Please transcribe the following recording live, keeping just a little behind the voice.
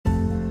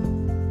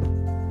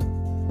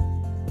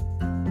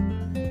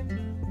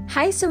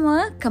Hai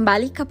semua,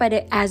 kembali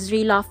kepada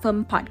Azri Law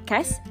Firm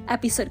Podcast.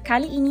 Episod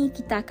kali ini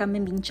kita akan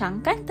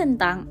membincangkan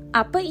tentang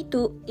apa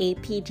itu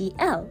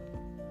APDL.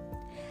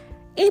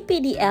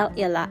 APDL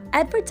ialah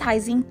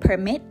Advertising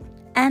Permit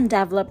and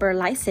Developer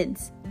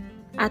License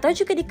atau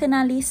juga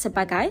dikenali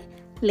sebagai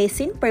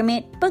lesen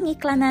permit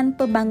pengiklanan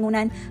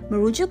pembangunan,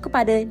 merujuk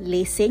kepada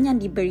lesen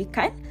yang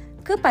diberikan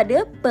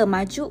kepada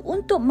pemaju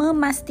untuk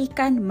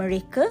memastikan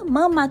mereka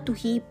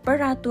mematuhi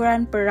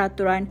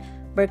peraturan-peraturan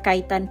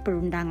berkaitan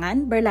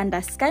perundangan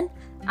berlandaskan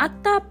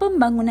Akta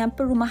Pembangunan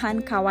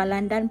Perumahan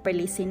Kawalan dan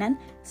Perlesenan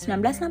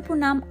 1966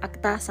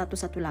 Akta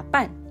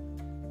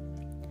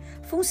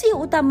 118. Fungsi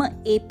utama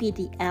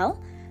APDL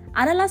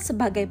adalah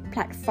sebagai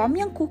platform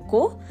yang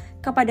kukuh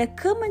kepada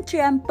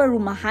Kementerian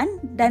Perumahan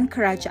dan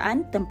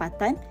Kerajaan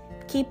Tempatan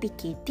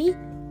KPKT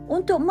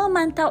untuk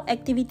memantau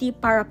aktiviti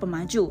para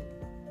pemaju.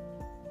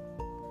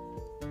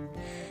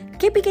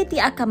 KPKT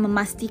akan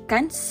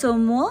memastikan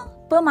semua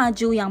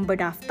pemaju yang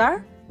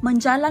berdaftar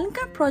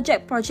menjalankan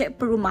projek-projek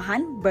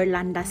perumahan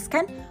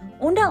berlandaskan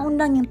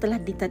undang-undang yang telah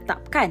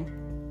ditetapkan.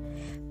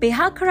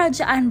 Pihak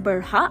kerajaan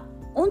berhak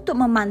untuk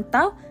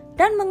memantau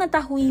dan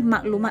mengetahui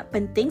maklumat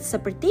penting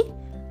seperti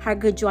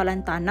harga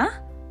jualan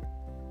tanah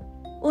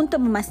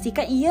untuk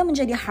memastikan ia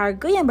menjadi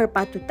harga yang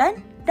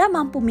berpatutan dan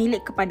mampu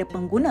milik kepada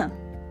pengguna.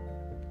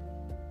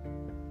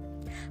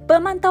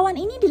 Pemantauan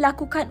ini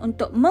dilakukan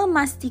untuk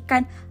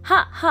memastikan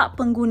hak-hak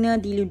pengguna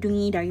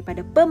dilindungi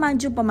daripada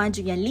pemaju-pemaju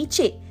yang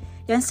licik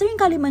yang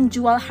seringkali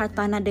menjual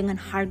hartanah dengan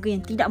harga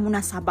yang tidak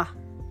munasabah.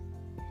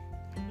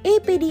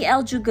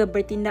 APDL juga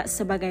bertindak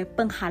sebagai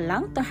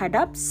penghalang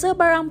terhadap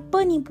sebarang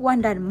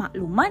penipuan dan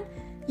maklumat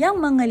yang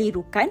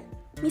mengelirukan,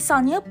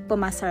 misalnya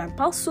pemasaran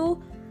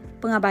palsu,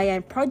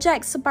 pengabaian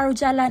projek separuh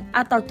jalan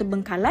atau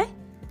terbengkalai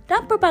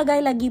dan pelbagai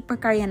lagi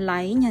perkara yang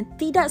lain yang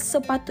tidak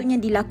sepatutnya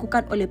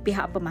dilakukan oleh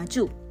pihak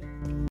pemaju.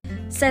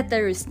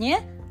 Seterusnya,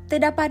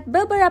 terdapat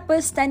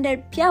beberapa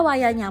standard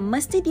piawaian yang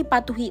mesti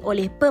dipatuhi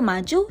oleh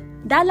pemaju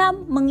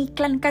dalam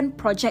mengiklankan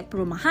projek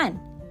perumahan.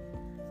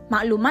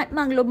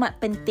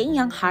 Maklumat-maklumat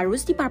penting yang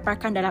harus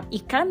dipaparkan dalam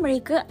iklan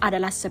mereka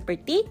adalah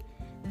seperti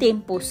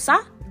tempoh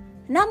sah,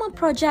 nama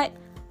projek,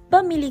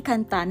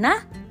 pemilikan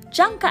tanah,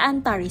 jangkaan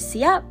tarikh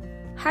siap,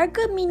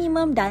 harga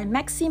minimum dan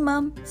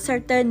maksimum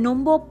serta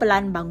nombor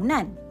pelan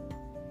bangunan.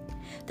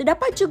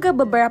 Terdapat juga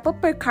beberapa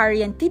perkara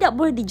yang tidak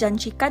boleh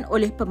dijanjikan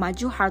oleh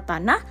pemaju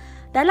hartanah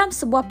dalam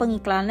sebuah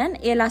pengiklanan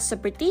ialah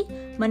seperti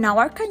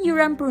menawarkan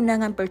yuran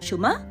perundangan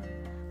percuma,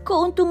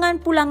 keuntungan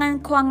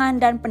pulangan kewangan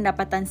dan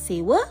pendapatan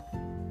sewa,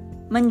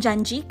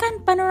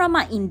 menjanjikan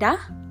panorama indah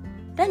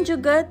dan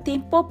juga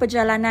tempoh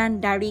perjalanan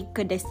dari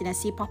ke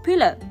destinasi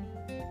popular.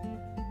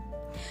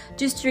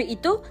 Justru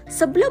itu,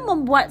 sebelum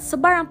membuat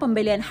sebarang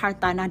pembelian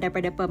hartanah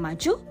daripada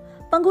pemaju,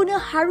 pengguna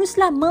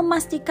haruslah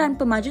memastikan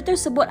pemaju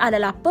tersebut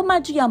adalah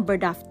pemaju yang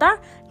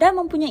berdaftar dan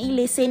mempunyai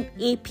lesen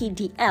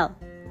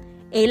APDL.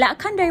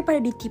 Elakkan daripada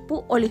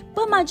ditipu oleh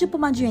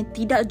pemaju-pemaju yang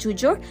tidak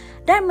jujur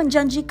dan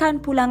menjanjikan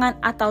pulangan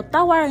atau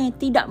tawaran yang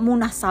tidak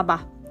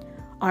munasabah.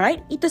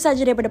 Alright, itu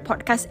sahaja daripada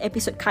podcast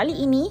episod kali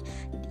ini.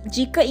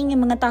 Jika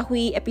ingin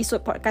mengetahui episod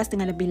podcast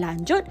dengan lebih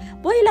lanjut,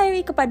 boleh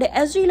layari kepada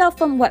Azri Law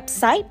Firm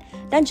website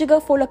dan juga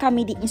follow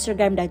kami di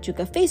Instagram dan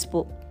juga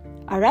Facebook.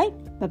 Alright,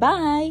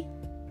 bye-bye.